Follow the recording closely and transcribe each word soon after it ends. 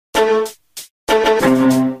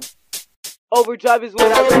Overdrive is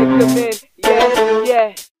what I recommend.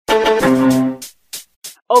 Yeah.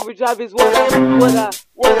 Overdrive is what I.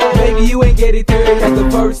 Maybe you ain't get it through at the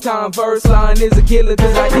first time. First line is a killer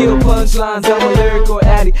cause I kill punchlines. I'm a lyrical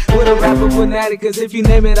addict with a rapper fanatic, cause if you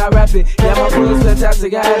name it I rap it. Yeah, my flow's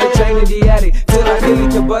fantastic, I had to train in the attic till I really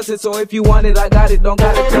could bust it. So if you want it I got it, don't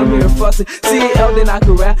gotta come here and fuss it. See Elden, I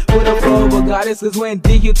could rap with a flow of a goddess, cause when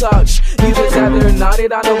DQ talk you just sat there and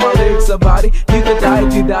nodded. I know my lyrics about it, you could die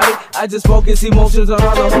if you doubt it. I just focus emotions on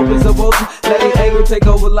all the hopeless emotions, letting anger take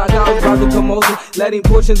over like I was about to commotion, letting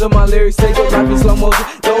portions of my lyrics take over like in slow motion.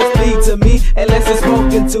 Don't speak to me unless it's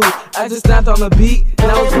spoken to. I just snapped on the beat,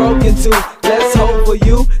 now it's broken too. Let's hope for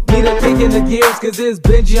you, need a kick in the gears, cause it's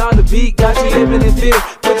Bendji on the beat, got you living in fear.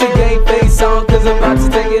 Put your game face on, cause I'm about to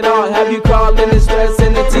take it on. Have you crawling in stress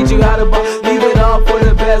and to teach you how to ball. Leave it all for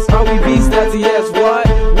the best, are we beasts? That's a yes.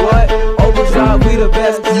 What? Overdrive, we the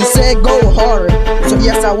best. You said go harder, so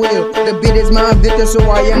yes I will. The beat is my victim, so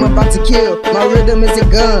I am about to kill. My rhythm is a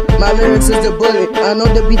gun, my lyrics is the bullet. I know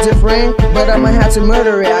the beat's a friend, but I might have to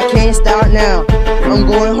murder it. I can't stop now, I'm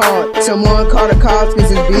going hard. Someone call the cops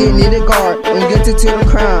cause it's being needed guard. I'm guilty to the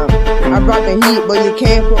crime, I brought the heat, but you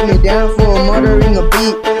can't put me down for murdering a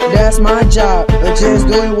beat. That's my job, I'm just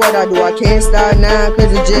doing what I do. I can't stop now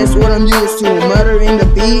cause it's just what I'm used to. Murdering the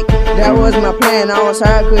beat, that was my plan. I was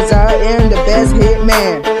hard cause I am the best hit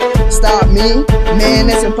man. Stop me, man,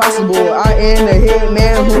 that's impossible. I am the hit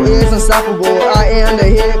man who is unstoppable. I am the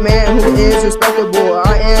hit man who is respectable.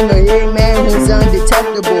 I am the hit man who's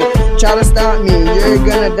undetectable. Try to stop me, you're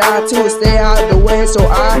gonna die too. Stay out the way so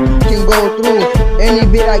I can go through. Any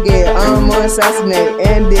beat I get, I'm gonna assassinate.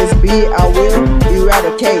 And this beat I will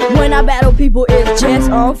eradicate. When I battle people, it's just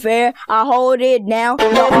unfair. I hold it down,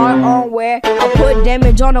 no art on where I put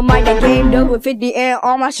damage on the mic. That game done with 50 and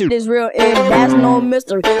all my shit is real, and that's no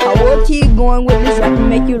mystery. I will keep going with this rap and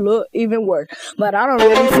make you look even worse, but I don't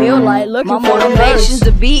really feel like looking. My motivation's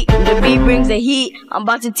the beat brings the heat. I'm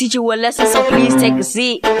about to teach you a lesson, so please take a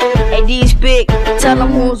seat. Hey D-spic, tell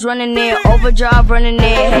them who's running it. Overdrive running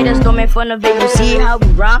it, haters don't make fun of it. You see how we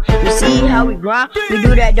rhyme, you see how we grind. We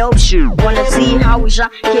do that dope shit, wanna see how we shine.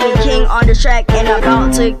 Killing king on the track and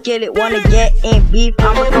about to kill it. Wanna get in beef,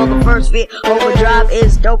 I'ma throw the first fit. Overdrive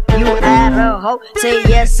is dope, you add a hope. Say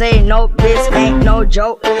yes, say no, this ain't no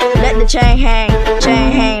joke. Let the chain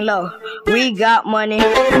hang low. We got money,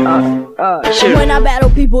 shit. When I battle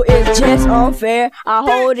people, it's just unfair. I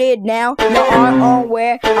hold it down, no art on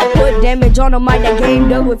where I put damage on the mic. That game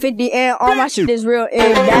done with 50 and all my shit is real,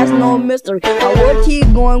 and that's no mystery. I will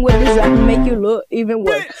keep going with this rap and make you look even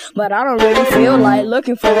worse, but I don't really feel like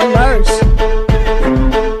looking for a verse.